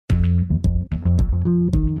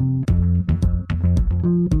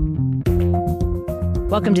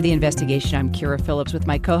Welcome to The Investigation. I'm Kira Phillips with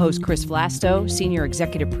my co-host Chris Vlasto, senior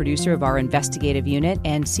executive producer of our investigative unit,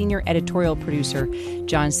 and senior editorial producer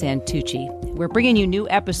John Santucci. We're bringing you new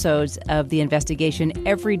episodes of The Investigation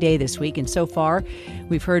every day this week, and so far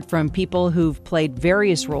we've heard from people who've played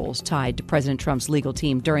various roles tied to President Trump's legal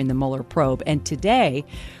team during the Mueller probe. And today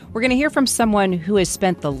we're going to hear from someone who has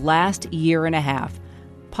spent the last year and a half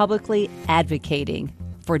publicly advocating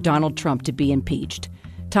for Donald Trump to be impeached.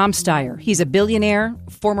 Tom Steyer. He's a billionaire,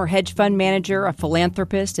 former hedge fund manager, a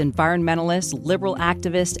philanthropist, environmentalist, liberal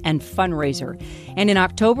activist, and fundraiser. And in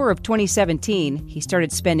October of 2017, he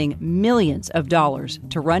started spending millions of dollars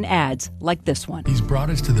to run ads like this one. He's brought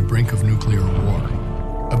us to the brink of nuclear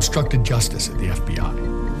war, obstructed justice at the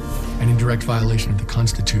FBI, and in direct violation of the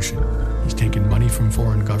Constitution, he's taken money from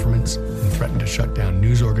foreign governments and threatened to shut down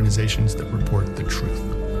news organizations that report the truth.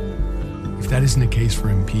 If that isn't a case for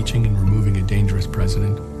impeaching and removing a dangerous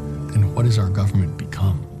president, then what has our government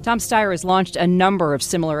become? Tom Steyer has launched a number of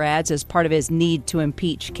similar ads as part of his Need to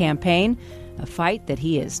Impeach campaign, a fight that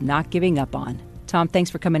he is not giving up on. Tom, thanks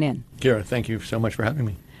for coming in. Kira, thank you so much for having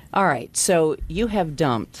me. All right, so you have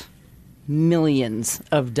dumped millions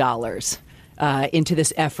of dollars into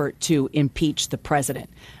this effort to impeach the president.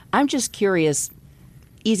 I'm just curious,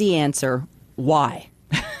 easy answer, why?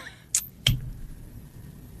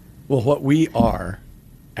 Well, what we are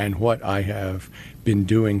and what I have been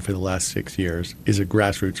doing for the last 6 years is a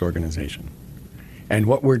grassroots organization. And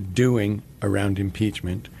what we're doing around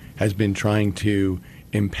impeachment has been trying to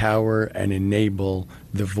empower and enable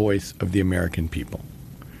the voice of the American people.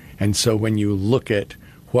 And so when you look at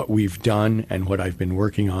what we've done and what I've been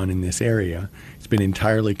working on in this area, it's been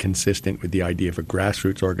entirely consistent with the idea of a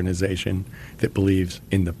grassroots organization that believes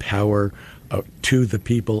in the power to the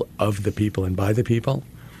people, of the people, and by the people,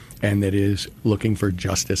 and that is looking for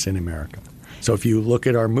justice in America. So if you look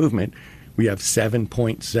at our movement, we have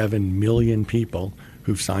 7.7 million people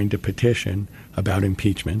who've signed a petition about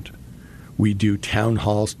impeachment. We do town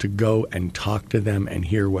halls to go and talk to them and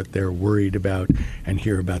hear what they're worried about and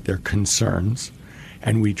hear about their concerns.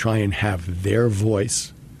 And we try and have their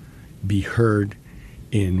voice be heard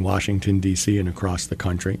in Washington, D.C. and across the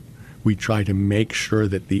country. We try to make sure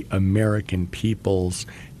that the American people's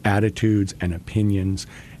attitudes and opinions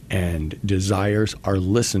and desires are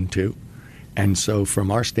listened to. And so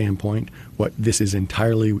from our standpoint, what this is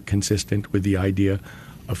entirely consistent with the idea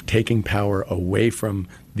of taking power away from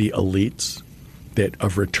the elites, that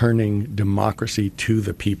of returning democracy to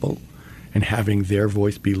the people and having their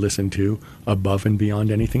voice be listened to above and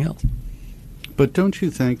beyond anything else. But don't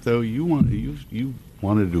you think, though, you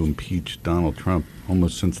wanted to impeach Donald Trump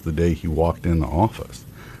almost since the day he walked into office.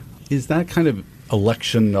 Is that kind of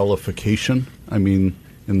election nullification? I mean,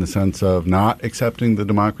 in the sense of not accepting the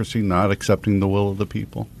democracy, not accepting the will of the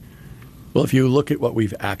people? Well, if you look at what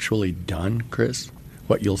we've actually done, Chris,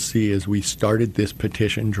 what you'll see is we started this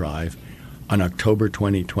petition drive on October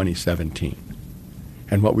 20, 2017.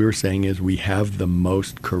 And what we were saying is we have the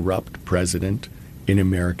most corrupt president in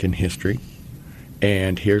American history.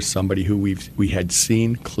 And here's somebody who we had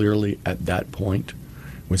seen clearly at that point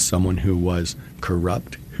was someone who was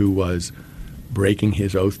corrupt, who was breaking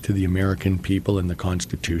his oath to the American people and the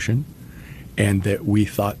Constitution, and that we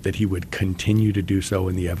thought that he would continue to do so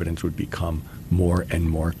and the evidence would become more and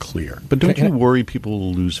more clear. But don't you worry people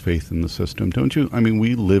will lose faith in the system? Don't you? I mean,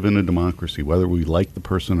 we live in a democracy, whether we like the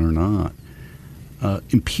person or not.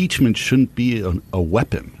 Impeachment shouldn't be a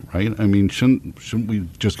weapon, right? I mean, shouldn't we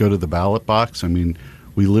just go to the ballot box? I mean,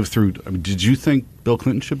 we live through. I mean, did you think Bill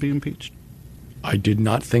Clinton should be impeached? I did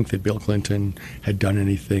not think that Bill Clinton had done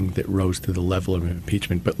anything that rose to the level of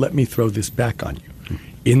impeachment. But let me throw this back on you.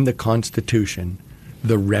 In the Constitution,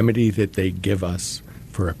 the remedy that they give us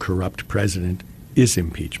for a corrupt president is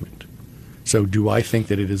impeachment. So do I think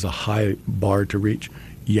that it is a high bar to reach?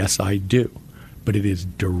 Yes, I do. But it is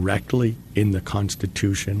directly in the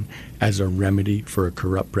Constitution as a remedy for a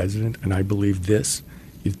corrupt president. And I believe this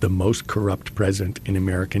is the most corrupt president in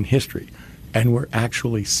American history. And we're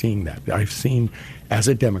actually seeing that. I've seen, as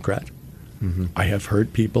a Democrat, I have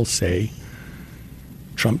heard people say,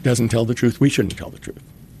 Trump doesn't tell the truth, we shouldn't tell the truth.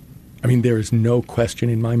 I mean, there is no question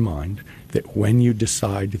in my mind that when you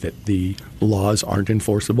decide that the laws aren't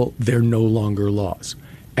enforceable, they're no longer laws.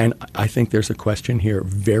 And I think there's a question here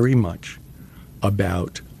very much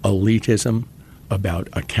about elitism, about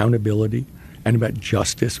accountability, and about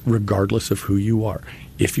justice regardless of who you are.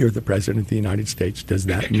 If you're the President of the United States, does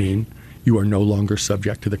that mean you are no longer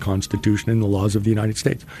subject to the Constitution and the laws of the United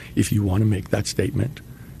States? If you want to make that statement,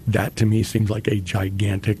 that to me seems like a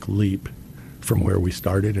gigantic leap from where we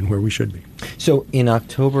started and where we should be. So in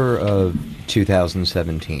October of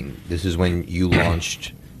 2017, this is when you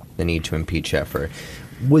launched the Need to Impeach effort.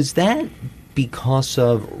 Was that because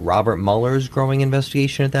of Robert Mueller's growing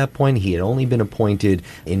investigation at that point? He had only been appointed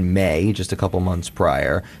in May, just a couple months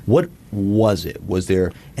prior. What was it? Was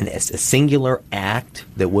there a singular act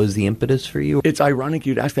that was the impetus for you? It's ironic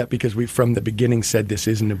you'd ask that because we from the beginning said this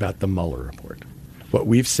isn't about the Mueller report. What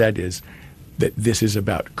we've said is that this is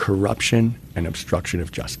about corruption and obstruction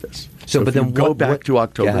of justice. So but if then you go back to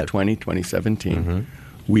October 2017, Mm-hmm.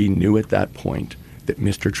 we knew at that point that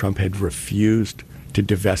Mr. Trump had refused to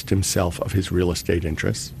divest himself of his real estate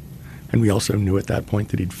interests. And we also knew at that point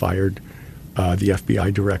that he'd fired the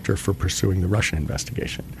FBI director for pursuing the Russian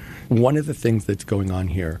investigation. One of the things that's going on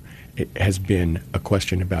here has been a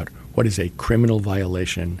question about what is a criminal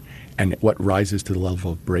violation and what rises to the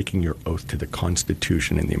level of breaking your oath to the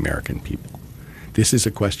Constitution and the American people. This is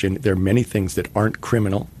a question. There are many things that aren't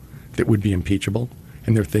criminal that would be impeachable,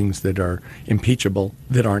 and there are things that are impeachable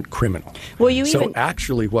that aren't criminal. So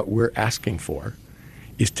actually what we're asking for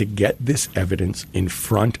is to get this evidence in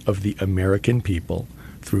front of the American people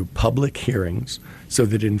through public hearings so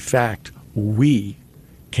that, in fact, we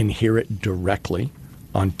can hear it directly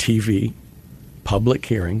on TV, public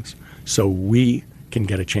hearings, so we can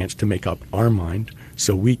get a chance to make up our mind,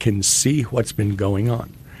 so we can see what's been going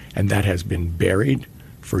on. And that has been buried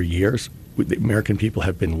for years. The American people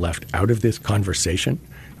have been left out of this conversation.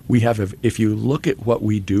 We have, if you look at what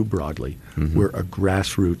we do broadly, we're a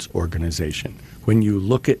grassroots organization. When you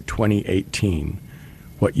look at 2018,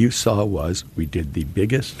 what you saw was we did the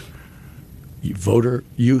biggest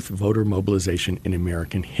youth voter mobilization in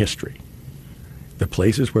American history. The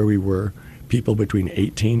places where we were, people between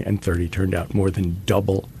 18 and 30 turned out more than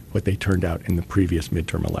double what they turned out in the previous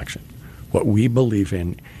midterm election. What we believe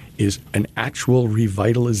in is an actual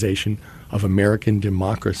revitalization of American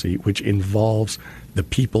democracy, which involves the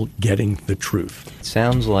people getting the truth. It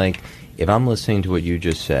sounds like, if I'm listening to what you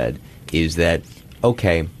just said, is that,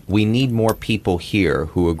 okay, we need more people here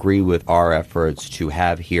who agree with our efforts to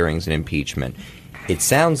have hearings and impeachment. It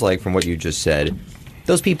sounds like, from what you just said,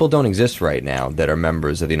 those people don't exist right now that are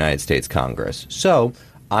members of the United States Congress. So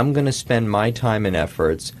I'm going to spend my time and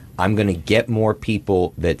efforts. I'm going to get more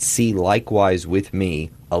people that see likewise with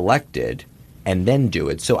me elected and then do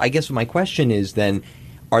it. So I guess my question is then,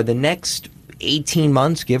 are the next 18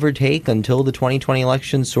 months, give or take, until the 2020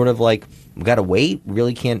 election sort of like, we got to wait,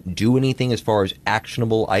 really can't do anything as far as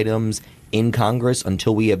actionable items in Congress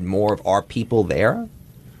until we have more of our people there?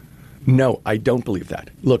 No, I don't believe that.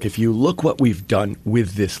 Look, if you look what we've done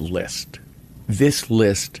with this list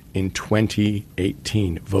in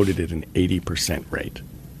 2018 voted at an 80% rate.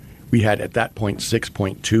 We had at that point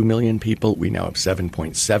 6.2 million people. We now have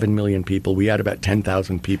 7.7 million people. We had about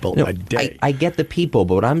 10,000 people a day. I get the people,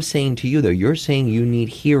 but what I'm saying to you, though, you're saying you need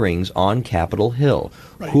hearings on Capitol Hill.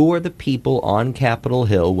 Right. Who are the people on Capitol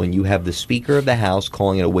Hill when you have the Speaker of the House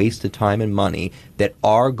calling it a waste of time and money that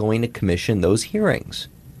are going to commission those hearings?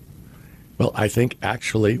 Well, I think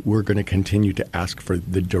actually we're going to continue to ask for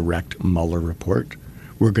the direct Mueller report.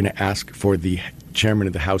 We're going to ask for the chairman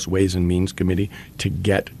of the House Ways and Means Committee to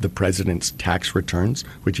get the president's tax returns,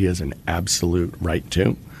 which he has an absolute right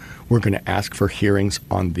to. We're going to ask for hearings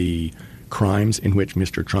on the crimes in which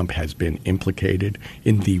Mr. Trump has been implicated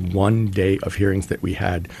in the one day of hearings that we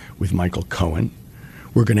had with Michael Cohen.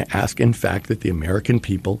 We're going to ask, in fact, that the American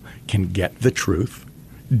people can get the truth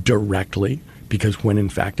directly, because when, in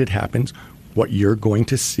fact, it happens, what you're going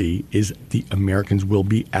to see is the Americans will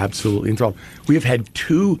be absolutely enthralled. We have had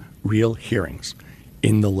two real hearings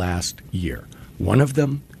in the last year. One of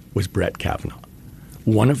them was Brett Kavanaugh.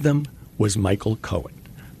 One of them was Michael Cohen.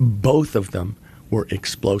 Both of them were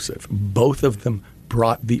explosive. Both of them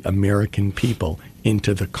brought the American people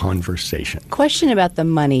into the conversation. Question about the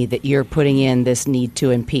money that you're putting in this Need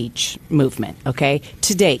to Impeach movement, okay?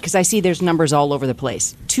 To date, because I see there's numbers all over the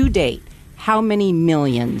place. To date, how many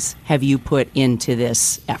millions have you put into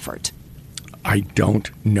this effort? I don't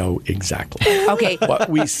know exactly. Okay. What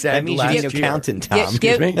we said That means last you need an year. accountant, Tom.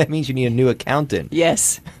 Excuse me? That means you need a new accountant.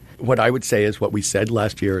 Yes. What I would say is what we said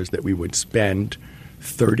last year is that we would spend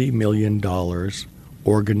 $30 million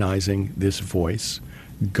organizing this voice,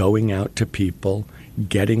 going out to people,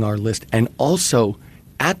 getting our list, and also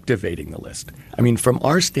activating the list. I mean, from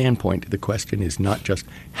our standpoint, the question is not just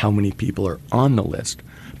how many people are on the list,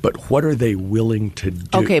 but what are they willing to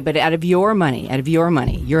do? Okay, but out of your money,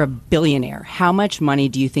 you're a billionaire. How much money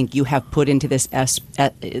do you think you have put into this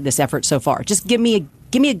this effort so far? Just give me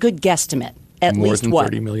a good guesstimate. At More least than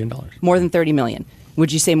what? $30 million. More than $30 million.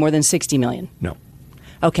 Would you say more than $60 million? No.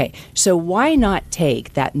 Okay, so why not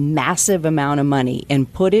take that massive amount of money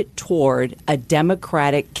and put it toward a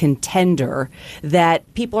Democratic contender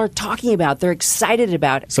that people are talking about, they're excited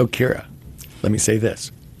about? So, Kira, let me say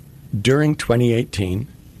this. During 2018,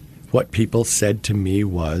 what people said to me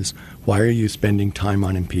was, why are you spending time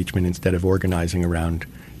on impeachment instead of organizing around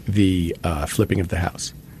the flipping of the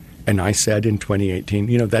House? And I said in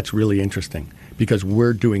 2018, that's really interesting because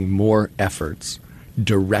we're doing more efforts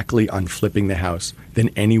directly on flipping the House than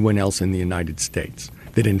anyone else in the United States.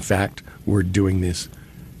 That, in fact, we're doing this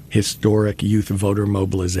historic youth voter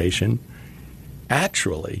mobilization.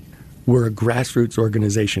 Actually, we're a grassroots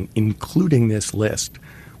organization, including this list,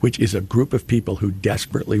 which is a group of people who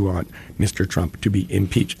desperately want Mr. Trump to be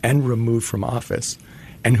impeached and removed from office,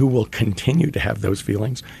 and who will continue to have those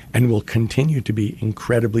feelings and will continue to be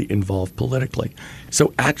incredibly involved politically.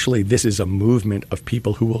 So actually, this is a movement of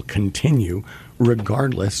people who will continue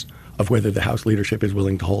regardless of whether the House leadership is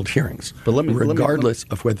willing to hold hearings, regardless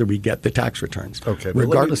of whether we get the tax returns,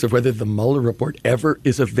 regardless of whether the Mueller report ever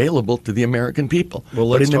is available to the American people.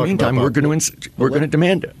 But in the meantime, we're going to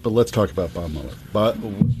demand it. But let's talk about Bob Mueller.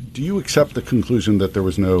 Do you accept the conclusion that there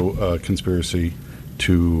was no conspiracy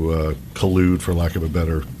to collude, for lack of a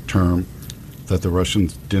better term, that the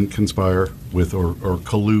Russians didn't conspire with or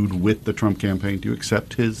collude with the Trump campaign? Do you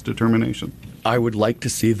accept his determination? I would like to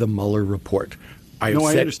see the Mueller report. I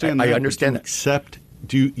understand. I understand that.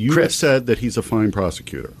 You have said that he's a fine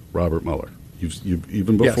prosecutor, Robert Mueller. You've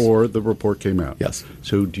even before the report came out. Yes.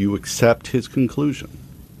 So do you accept his conclusion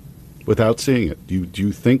without seeing it? Do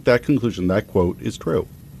you think that conclusion, that quote, is true?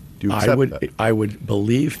 Do you accept that? I would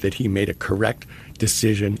believe that he made a correct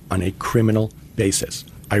decision on a criminal basis.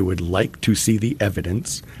 I would like to see the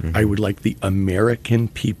evidence. Mm-hmm. I would like the American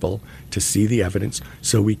people to see the evidence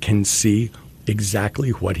so we can see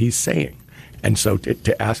exactly what he's saying. And so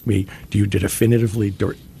to ask me, do you definitively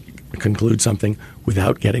conclude something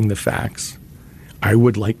without getting the facts? I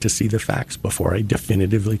would like to see the facts before I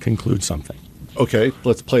definitively conclude something. Okay,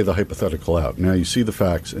 let's play the hypothetical out. Now you see the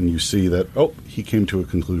facts and you see that, he came to a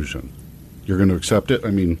conclusion. You're going to accept it?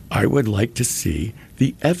 I would like to see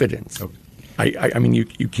the evidence. Okay.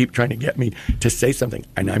 You keep trying to get me to say something,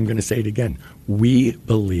 and I'm going to say it again. We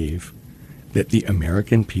believe that the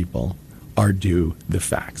American people are due the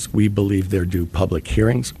facts. We believe they're due public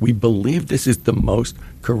hearings. We believe this is the most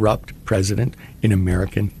corrupt president in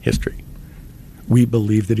American history. We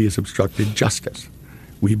believe that he has obstructed justice.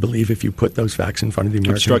 We believe if you put those facts in front of the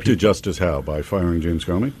American people... Obstructed justice how? By firing James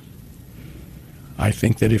Comey? I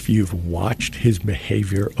think that if you've watched his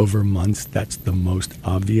behavior over months, that's the most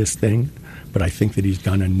obvious thing. But I think that he's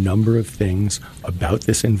done a number of things about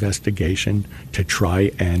this investigation to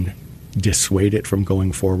try and dissuade it from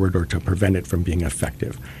going forward or to prevent it from being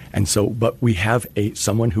effective. And so, but we have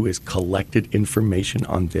someone who has collected information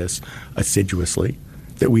on this assiduously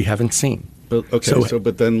that we haven't seen. But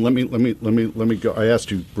then let me go. I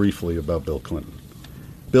asked you briefly about Bill Clinton.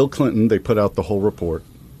 Bill Clinton, they put out the whole report.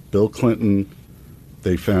 Bill Clinton,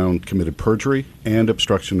 they found committed perjury and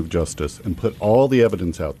obstruction of justice and put all the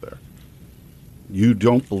evidence out there. You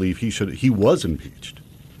don't believe he was impeached.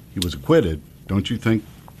 He was acquitted. Don't you think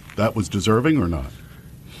that was deserving or not?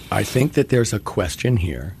 I think that there's a question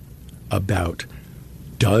here about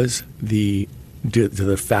do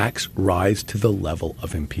the facts rise to the level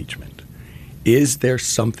of impeachment? Is there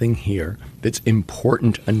something here that's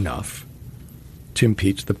important enough to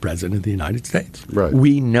impeach the President of the United States? Right.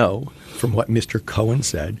 We know from what Mr. Cohen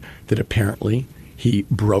said that apparently he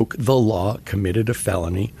broke the law, committed a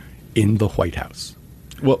felony in the White House.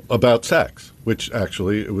 Well, about sex, which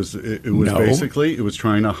actually it was basically it was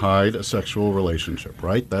trying to hide a sexual relationship,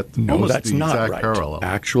 right? That's not exact right. Parallel.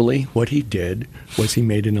 Actually, what he did was he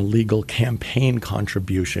made an illegal campaign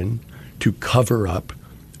contribution to cover up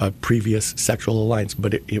a previous sexual alliance.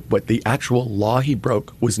 But what the actual law he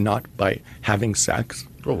broke was not by having sex.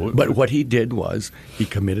 But what he did was he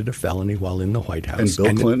committed a felony while in the White House. And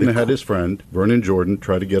Bill Clinton had his friend Vernon Jordan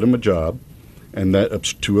try to get him a job, and that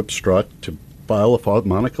to obstruct to.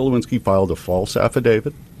 Monica Lewinsky filed a false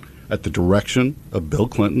affidavit at the direction of Bill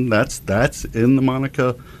Clinton. That's in the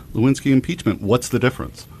Monica Lewinsky impeachment. What's the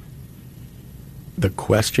difference? The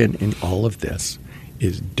question in all of this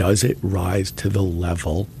is, does it rise to the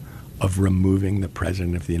level of removing the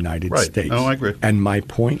President of the United States? No, I agree. And my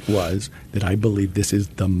point was that I believe this is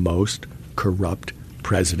the most corrupt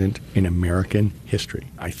president in American history.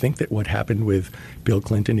 I think that what happened with Bill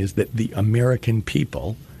Clinton is that the American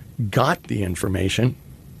people got the information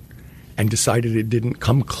and decided it didn't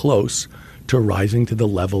come close to rising to the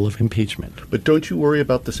level of impeachment. But don't you worry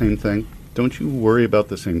about the same thing? don't you worry about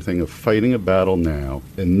the same thing of fighting a battle now,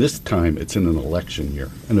 and this time it's in an election year,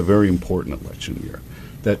 and a very important election year,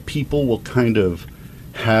 that people will kind of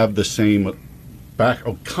have the same back,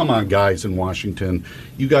 oh, come on, guys in Washington,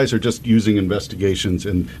 you guys are just using investigations,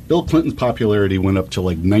 and Bill Clinton's popularity went up to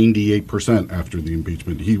like 98% after the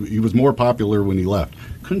impeachment. He was more popular when he left.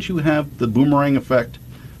 Couldn't you have the boomerang effect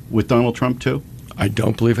with Donald Trump too? I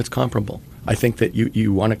don't believe it's comparable. I think that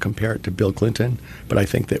you want to compare it to Bill Clinton, but I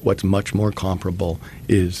think that what's much more comparable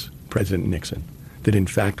is President Nixon. That in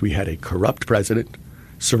fact we had a corrupt president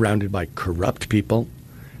surrounded by corrupt people,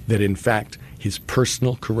 that in fact his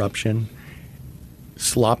personal corruption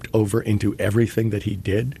slopped over into everything that he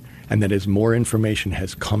did, and that as more information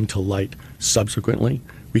has come to light subsequently,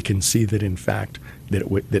 we can see that in fact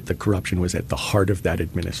that the corruption was at the heart of that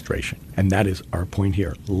administration. And that is our point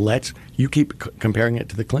here. You keep comparing it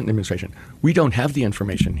to the Clinton administration. We don't have the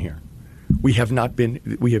information here. We have not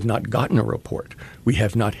gotten a report. We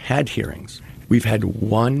have not had hearings. We've had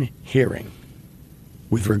one hearing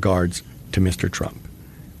with regards to Mr. Trump.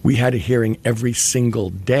 We had a hearing every single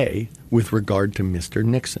day with regard to Mr.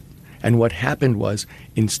 Nixon. And what happened was,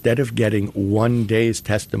 instead of getting one day's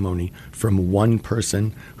testimony from one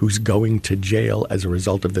person who's going to jail as a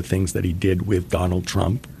result of the things that he did with Donald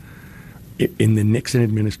Trump, in the Nixon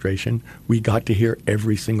administration, we got to hear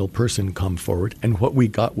every single person come forward. And what we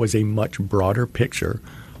got was a much broader picture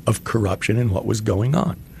of corruption and what was going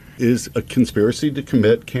on. Is a conspiracy to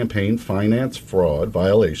commit campaign finance fraud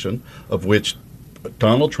violation, of which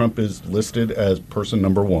Donald Trump is listed as person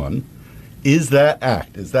number one, is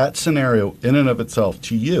that scenario in and of itself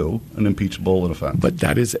to you an impeachable offense? But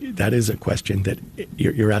that is a question that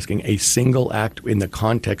you're asking. A single act in the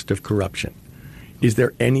context of corruption. Is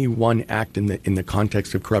there any one act in the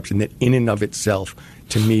context of corruption that in and of itself,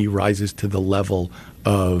 to me, rises to the level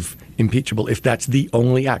of impeachable? If that's the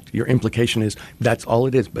only act, your implication is that's all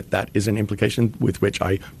it is. But that is an implication with which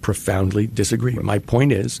I profoundly disagree. My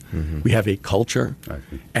point is we have a culture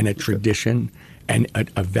and a tradition and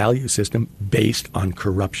a value system based on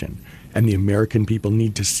corruption. And the American people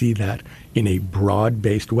need to see that in a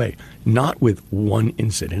broad-based way, not with one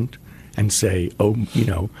incident and say,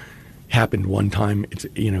 happened one time,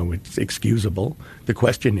 it's excusable. The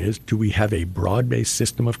question is, do we have a broad-based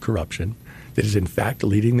system of corruption that is in fact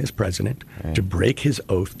leading this president to break his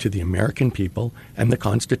oath to the American people and the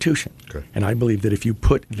Constitution? Okay. And I believe that if you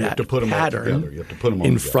put that pattern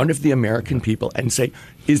in front of the American people and say,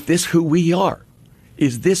 is this who we are?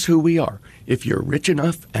 Is this who we are? If you're rich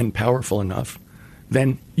enough and powerful enough,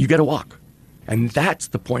 then you get a walk. And that's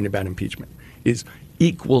the point about impeachment, is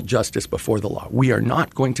equal justice before the law. We are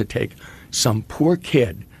not going to take some poor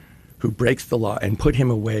kid who breaks the law and put him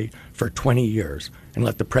away for 20 years and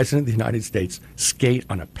let the President of the United States skate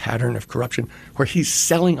on a pattern of corruption where he's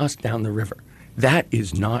selling us down the river. That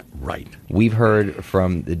is not right. We've heard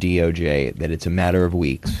from the DOJ that it's a matter of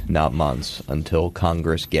weeks, not months, until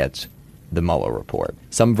Congress gets the Mueller report,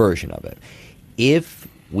 some version of it. If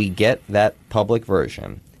we get that public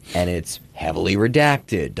version and it's heavily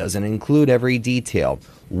redacted, doesn't include every detail,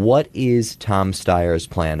 what is Tom Steyer's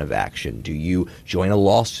plan of action? Do you join a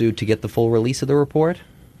lawsuit to get the full release of the report?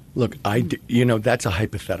 Look, that's a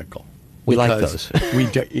hypothetical. We like those. We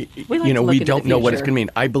don't know what it's going to mean.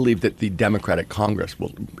 I believe that the Democratic Congress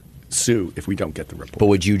will sue if we don't get the report. But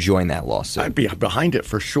would you join that lawsuit? I'd be behind it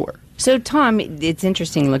for sure. So, Tom, it's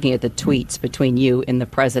interesting looking at the tweets between you and the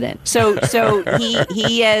president. So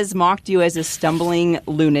he has mocked you as a stumbling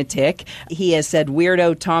lunatic. He has said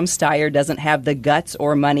weirdo Tom Steyer doesn't have the guts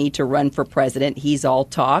or money to run for president. He's all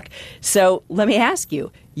talk. So let me ask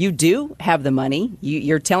you. You do have the money.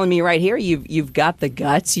 You're telling me right here you've got the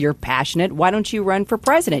guts. You're passionate. Why don't you run for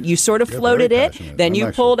president? You sort of floated it, then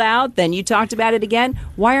you pulled out, then you talked about it again.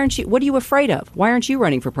 Why aren't you? What are you afraid of? Why aren't you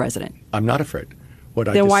running for president? I'm not afraid.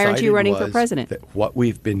 Then why aren't you running for president? That what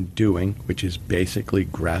we've been doing, which is basically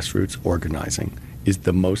grassroots organizing, is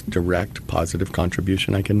the most direct positive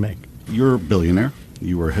contribution I can make. You're a billionaire.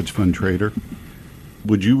 You were a hedge fund trader.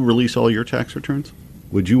 Would you release all your tax returns?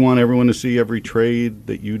 Would you want everyone to see every trade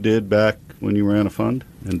that you did back when you ran a fund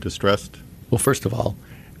and distressed? Well, first of all,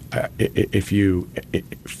 if you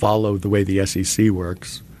follow the way the SEC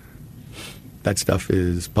works, that stuff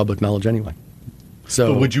is public knowledge anyway.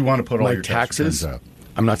 So but would you want to put all your taxes out?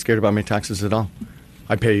 I'm not scared about my taxes at all.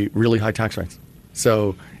 I pay really high tax rates.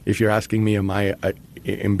 So if you're asking me, am I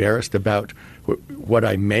embarrassed about what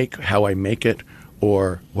I make, how I make it,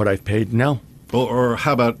 or what I've paid? No. Or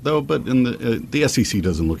how about, though, but in the SEC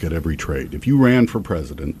doesn't look at every trade. If you ran for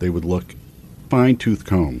president, they would look fine-tooth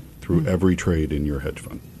comb through every trade in your hedge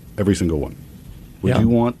fund, every single one. Would you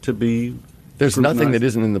want to be There's nothing that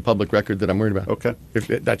isn't in the public record that I'm worried about. Okay. If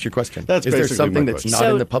that's your question. That's Is there basically something my that's question.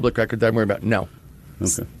 not in the public record that I'm worried about? No.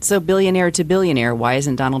 Okay. So billionaire to billionaire, why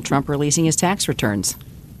isn't Donald Trump releasing his tax returns?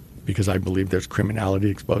 Because I believe there's criminality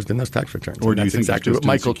exposed in those tax returns. Or And do you that's think exactly he's what just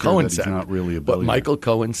Michael insecure Cohen that he's said? not really a What billionaire? Michael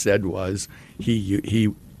Cohen said was he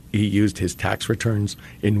used his tax returns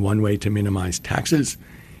in one way to minimize taxes.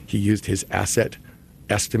 He used his asset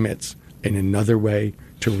estimates in another way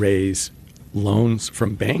to raise loans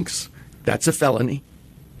from banks. That's a felony.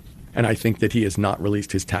 And I think that he has not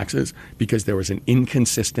released his taxes because there was an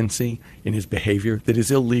inconsistency in his behavior that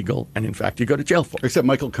is illegal and, in fact, you go to jail for. Except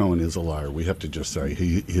Michael Cohen is a liar. We have to just say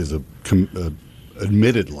he is a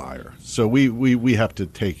admitted liar. So we have to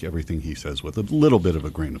take everything he says with a little bit of a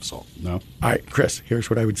grain of salt. No? All right, Chris, here's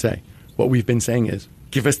what I would say. What we've been saying is,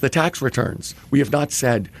 give us the tax returns. We have not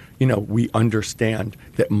said, we understand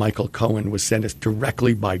that Michael Cohen was sent us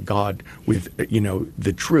directly by God with,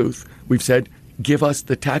 the truth. We've said, give us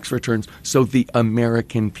the tax returns so the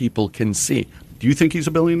American people can see. Do you think he's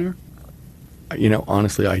a billionaire?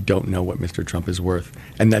 Honestly, I don't know what Mr. Trump is worth,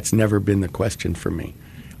 and that's never been the question for me.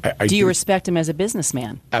 Do you respect him as a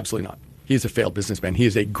businessman? Absolutely not. He's a failed businessman. He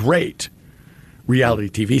is a great reality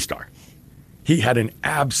TV star. He had an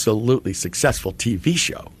absolutely successful TV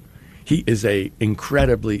show. He is an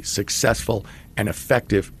incredibly successful and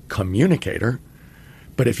effective communicator.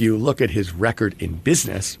 But if you look at his record in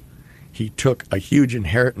business, he took a huge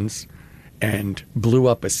inheritance and blew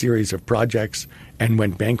up a series of projects and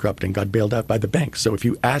went bankrupt and got bailed out by the bank. So if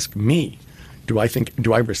you ask me, do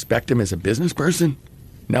I respect him as a business person?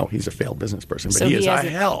 No, he's a failed business person. But So he he is a has a-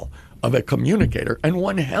 hell of a communicator and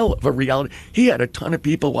one hell of a reality. He had a ton of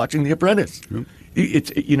people watching The Apprentice.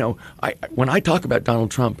 It's when I talk about Donald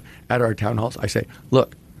Trump at our town halls, I say,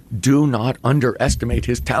 look, do not underestimate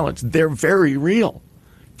his talents. They're very real.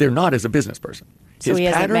 They're not as a business person. So His he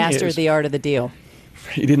hasn't pattern mastered is- the art of the deal.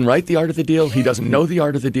 He didn't write the art of the deal. He doesn't know the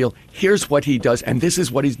art of the deal. Here's what he does, and this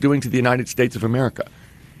is what he's doing to the United States of America.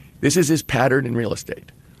 This is his pattern in real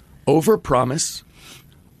estate. Overpromise,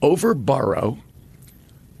 overborrow,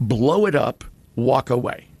 blow it up, walk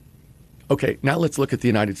away. Okay, now let's look at the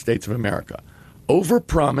United States of America.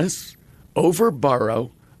 Overpromise, overborrow,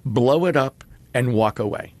 blow it up, and walk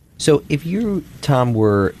away. So if you, Tom,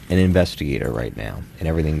 were an investigator right now and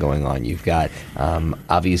everything going on, you've got,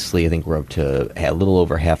 obviously, I think we're up to a little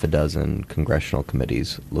over half a dozen congressional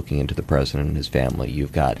committees looking into the president and his family.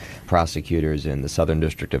 You've got prosecutors in the Southern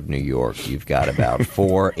District of New York. You've got about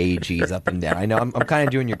 4 AGs up and down. I know I'm kind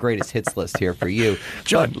of doing your greatest hits list here for you.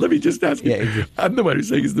 John, let me just ask you. Yeah. I'm the one who's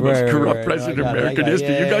saying he's the most corrupt president in American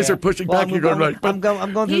history. You guys are pushing back. You're going right. I'm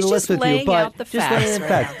going through He's the list just with you, laying but out the just facts laying out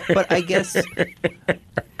the right facts. But I guess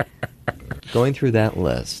going through that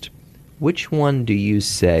list, which one do you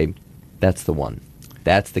say that's the one?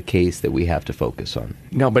 That's the case that we have to focus on.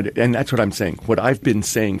 No, and that's what I'm saying. What I've been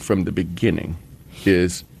saying from the beginning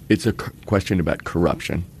is it's a question about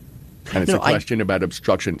corruption. And it's a question about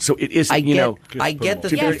obstruction. So it is, I get the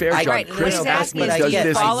to be fair, I- John, right, Chris he's asked me, asking, does do you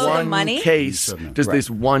this follow the one money? case, does Right. this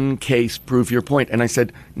one case prove your point? And I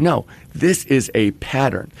said, no, this is a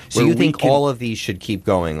pattern. So where you we think can- all of these should keep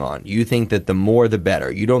going on? You think that the more the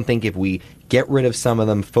better? You don't think if we get rid of some of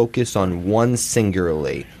them, focus on one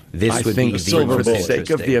singularly, this I would think be for most the sake of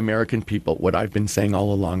interesting? the American people, what I've been saying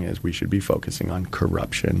all along is we should be focusing on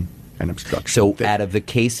corruption and obstruction. So out of the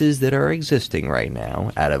cases that are existing right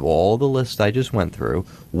now, out of all the lists I just went through,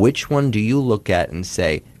 which one do you look at and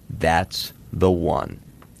say, that's the one?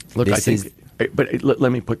 Look, This I think, but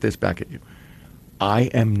let me put this back at you. I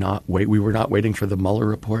am not we were not waiting for the Mueller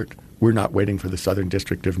report. We're not waiting for the Southern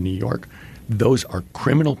District of New York. Those are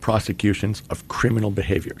criminal prosecutions of criminal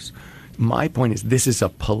behaviors. My point is this is a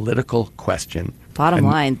political question. Bottom And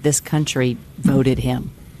line, this country voted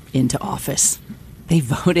him into office. They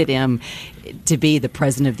voted him to be the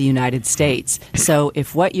president of the United States. So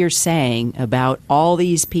if what you're saying about all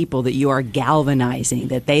these people that you are galvanizing,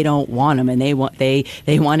 that they don't want him and they want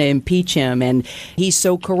to impeach him and he's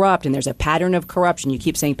so corrupt and there's a pattern of corruption, you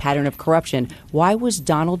keep saying pattern of corruption, why was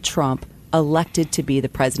Donald Trump elected to be the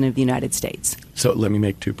president of the United States? So let me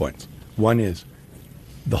make 2 points. One is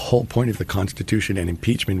the whole point of the Constitution and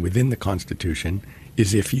impeachment within the Constitution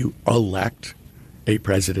is if you elect a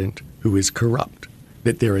president who is corrupt,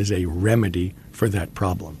 that there is a remedy for that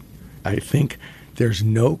problem. I think there's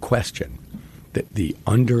no question that the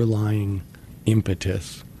underlying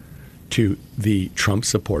impetus to the Trump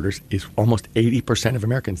supporters is almost 80% of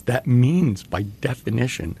Americans. That means, by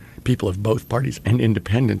definition, people of both parties and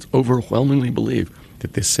independents overwhelmingly believe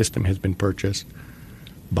that this system has been purchased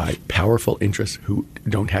by powerful interests who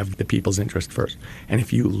don't have the people's interest first. And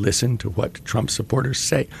if you listen to what Trump supporters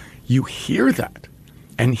say, you hear that.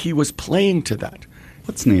 And he was playing to that.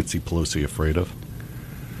 What's Nancy Pelosi afraid of?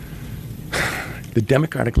 The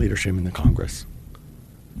Democratic leadership in the Congress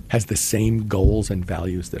has the same goals and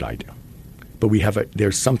values that I do. But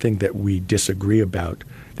there's something that we disagree about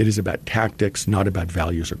that is about tactics, not about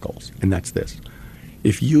values or goals. And that's this.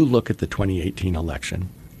 If you look at the 2018 election,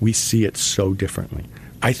 we see it so differently.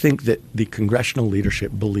 I think that the congressional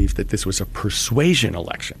leadership believes that this was a persuasion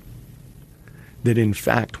election. That in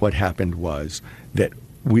fact what happened was that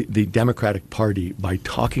the Democratic Party, by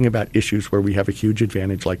talking about issues where we have a huge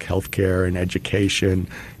advantage like healthcare and education,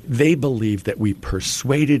 they believe that we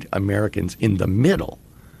persuaded Americans in the middle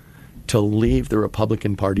to leave the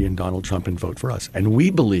Republican Party and Donald Trump and vote for us. And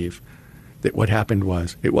we believe that what happened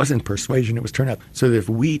was it wasn't persuasion, it was turnout. So that if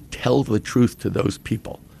we tell the truth to those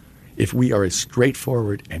people, if we are as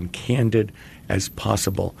straightforward and candid as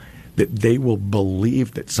possible, that they will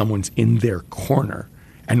believe that someone's in their corner.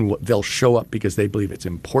 And they'll show up because they believe it's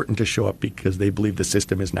important to show up because they believe the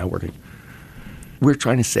system is now working. We're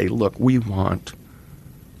trying to say, look, we want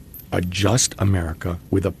a just America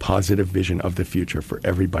with a positive vision of the future for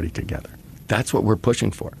everybody together. That's what we're pushing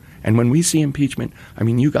for. And when we see impeachment, I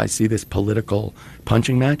mean, you guys see this political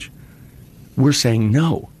punching match. We're saying,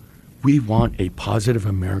 no, we want a positive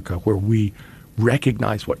America where we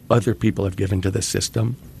recognize what other people have given to the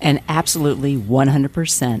system. And absolutely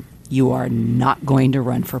 100%. You are not going to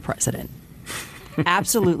run for president.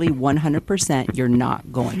 Absolutely 100% you're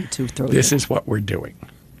not going to throw This is what we're doing.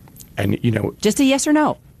 And, just a yes or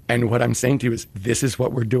no. And what I'm saying to you is this is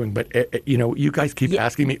what we're doing. But, you guys keep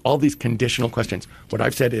asking me all these conditional questions. What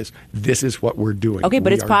I've said is this is what we're doing. Okay,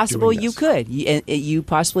 but it's possible you could. You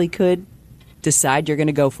possibly could decide you're going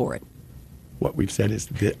to go for it. What we've said is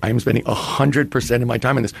that I'm spending 100% of my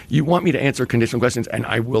time on this. You want me to answer conditional questions, and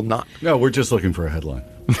I will not. No, we're just looking for a headline.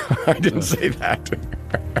 I didn't say that.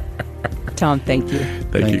 Tom, thank you.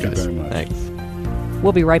 Thank you guys. Very much. Thanks.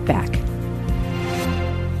 We'll be right back.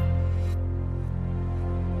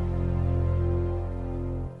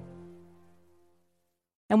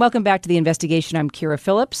 And welcome back to The Investigation. I'm Kira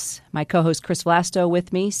Phillips. My co-host Chris Vlasto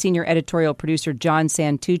with me, senior editorial producer John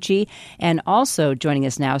Santucci, and also joining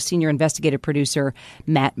us now, senior investigative producer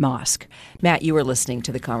Matt Mosk. Matt, you were listening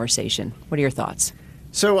to the conversation. What are your thoughts?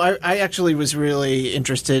 So I actually was really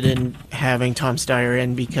interested in having Tom Steyer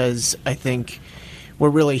in because I think we're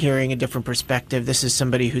really hearing a different perspective. This is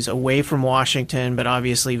somebody who's away from Washington, but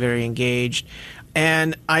obviously very engaged.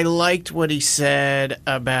 And I liked what he said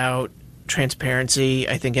about transparency.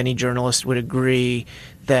 I think any journalist would agree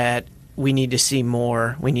that we need to see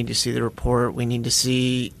more. We need to see the report. We need to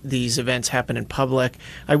see these events happen in public.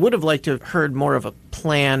 I would have liked to have heard more of a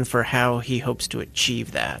plan for how he hopes to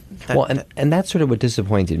achieve that. And that's sort of what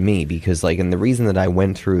disappointed me because, and the reason that I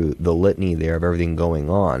went through the litany there of everything going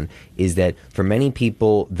on is that for many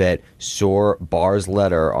people that saw Barr's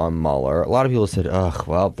letter on Mueller, a lot of people said, "Ugh,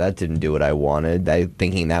 well, that didn't do what I wanted,"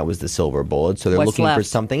 thinking that was the silver bullet. So they're looking for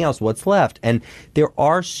something else. What's left? And there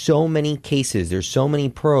are so many cases. There's so many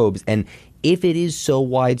probes. And if it is so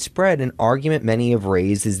widespread, an argument many have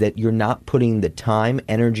raised is that you're not putting the time,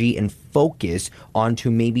 energy, and focus onto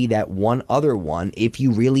maybe that one other one if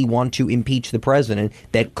you really want to impeach the president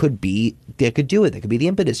that could do it. That could be the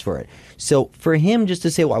impetus for it. So for him just to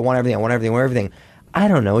say, well, I want everything, I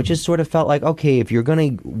don't know. It just sort of felt like, okay, if you're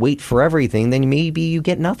going to wait for everything, then maybe you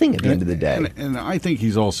get nothing at the end of the day. And I think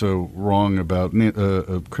he's also wrong about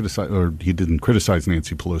he didn't criticize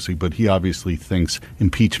Nancy Pelosi, but he obviously thinks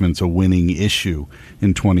impeachment's a winning issue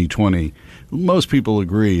in 2020. Most people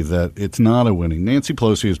agree that it's not a winning. Nancy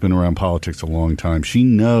Pelosi has been around politics a long time. She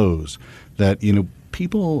knows that,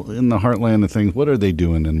 people in the heartland of things, what are they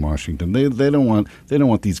doing in Washington? They don't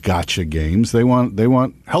want these gotcha games. They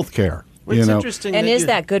want health care. What's interesting, and is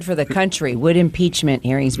that good for the country? Would impeachment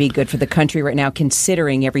hearings be good for the country right now,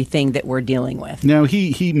 considering everything that we're dealing with? Now,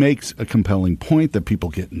 he makes a compelling point that people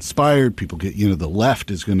get inspired. People get, the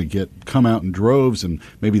left is going to come out in droves, and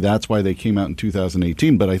maybe that's why they came out in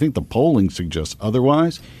 2018. But I think the polling suggests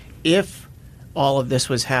otherwise. If all of this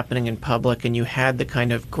was happening in public and you had the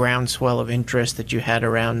kind of groundswell of interest that you had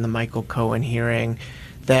around the Michael Cohen hearing,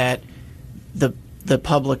 that the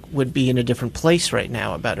public would be in a different place right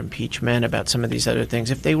now about impeachment, about some of these other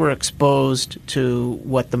things. If they were exposed to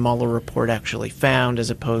what the Mueller report actually found as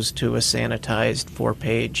opposed to a sanitized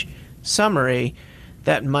 4-page summary,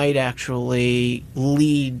 that might actually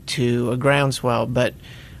lead to a groundswell. But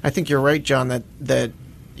I think you're right, John, that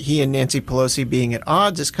he and Nancy Pelosi being at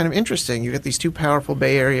odds is kind of interesting. You get these two powerful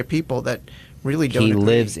Bay Area people that really don't He agree.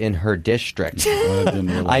 lives in her district.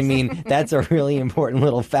 I mean, that's a really important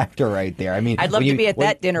little factor right there. I mean, I'd love to be at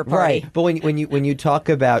that dinner party. Right, but when you talk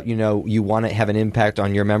about, you want to have an impact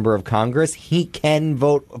on your member of Congress, he can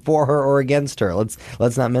vote for her or against her. Let's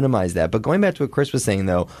not minimize that. But going back to what Chris was saying,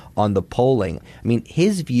 though, on the polling, I mean,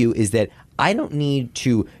 his view is that I don't need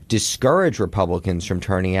to discourage Republicans from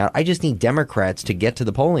turning out. I just need Democrats to get to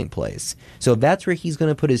the polling place. So if that's where he's going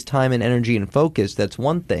to put his time and energy and focus, that's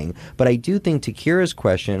one thing. But I do think, to Kira's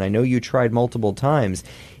question, I know you tried multiple times,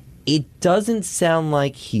 it doesn't sound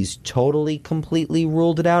like he's totally, completely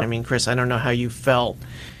ruled it out. I mean, Chris, I don't know how you felt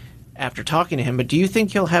after talking to him, but do you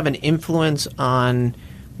think he'll have an influence on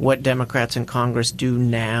what Democrats in Congress do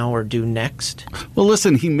now or do next? Well,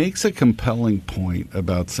 listen, he makes a compelling point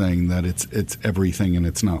about saying that it's everything and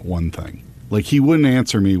it's not one thing. Like, he wouldn't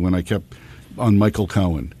answer me when I kept on Michael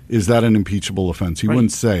Cohen. Is that an impeachable offense? He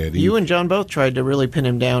wouldn't say it. You and John both tried to really pin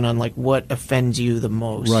him down on, like, what offends you the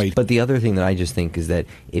most. Right. But the other thing that I just think is that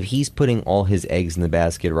if he's putting all his eggs in the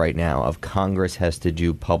basket right now of Congress has to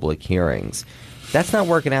do public hearings, that's not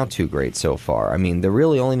working out too great so far. I mean, the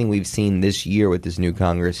really only thing we've seen this year with this new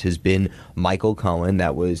Congress has been Michael Cohen.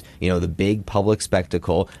 That was, the big public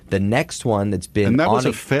spectacle. The next one that's been and that was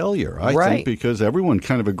a failure, I think, because everyone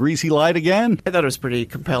kind of agrees he lied again. I thought it was a pretty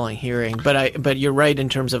compelling hearing, but you're right in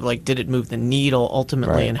terms of, like, did it move the needle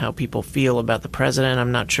ultimately and how people feel about the president?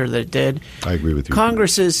 I'm not sure that it did. I agree with you.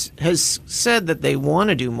 Congress has said that they want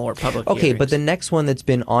to do more public hearings. Okay, but the next one that's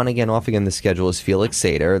been on again, off again the schedule is Felix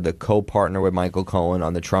Sater, the co-partner with Michael Cohen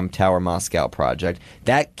on the Trump Tower Moscow project.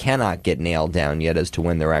 That cannot get nailed down yet as to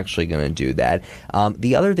when they're actually going to do that.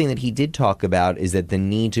 The other thing that he did talk about is that the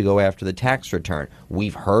need to go after the tax return.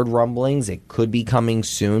 We've heard rumblings. It could be coming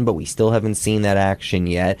soon, but we still haven't seen that action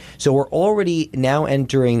yet. So we're already now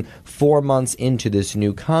entering 4 months into this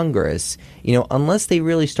new Congress. Unless they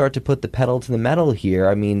really start to put the pedal to the metal here,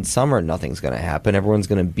 I mean, summer, nothing's going to happen. Everyone's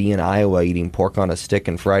going to be in Iowa eating pork on a stick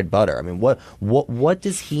and fried butter. I mean, what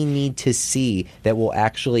does he need to see that will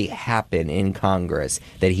actually happen in Congress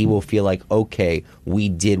that he will feel like, okay, we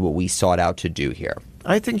did what we sought out to do here?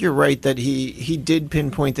 I think you're right that he did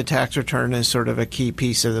pinpoint the tax return as sort of a key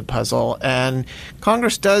piece of the puzzle. And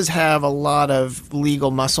Congress does have a lot of legal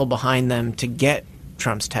muscle behind them to get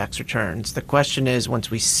Trump's tax returns. The question is, once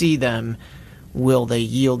we see them, will they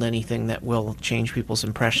yield anything that will change people's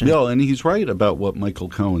impression? Yeah, and he's right about what Michael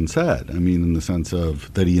Cohen said. I mean, in the sense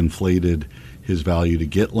of that he inflated his value to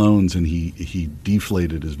get loans and he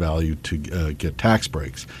deflated his value to get tax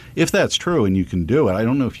breaks. If that's true and you can do it, I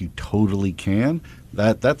don't know if you totally can.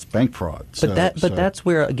 That's bank fraud. But that's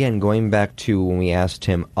where, again, going back to when we asked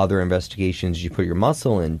him other investigations you put your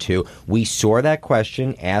muscle into, we saw that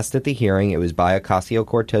question asked at the hearing. It was by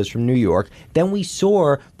Ocasio-Cortez from New York. Then we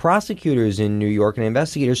saw prosecutors in New York and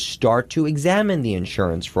investigators start to examine the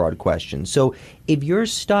insurance fraud question. So if you're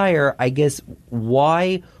Steyer, I guess,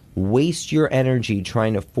 why waste your energy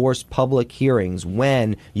trying to force public hearings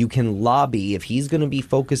when you can lobby? If he's going to be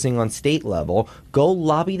focusing on state level, go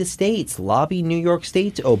lobby the states, lobby New York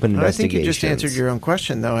State to open investigations. I think you just answered your own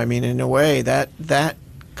question, though. I mean, in a way, that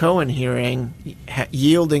Cohen hearing,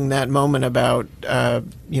 yielding that moment about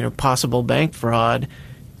possible bank fraud,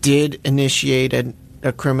 did initiate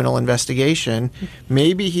a criminal investigation.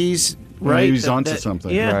 Maybe he's right. Maybe he's onto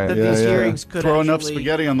something. Yeah, right. that these hearings could throw enough actually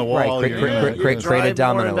spaghetti on the wall. Create a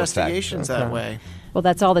domino more investigations effect. that way. Well,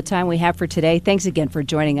 that's all the time we have for today. Thanks again for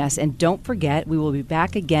joining us. And don't forget, we will be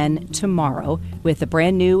back again tomorrow with a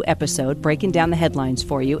brand new episode breaking down the headlines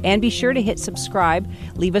for you. And be sure to hit subscribe,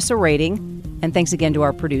 leave us a rating. And thanks again to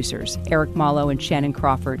our producers, Eric Malo and Shannon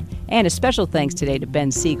Crawford. And a special thanks today to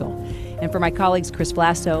Ben Siegel. And for my colleagues Chris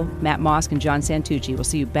Vlasto, Matt Mosk, and John Santucci, we'll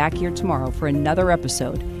see you back here tomorrow for another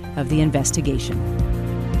episode of The Investigation.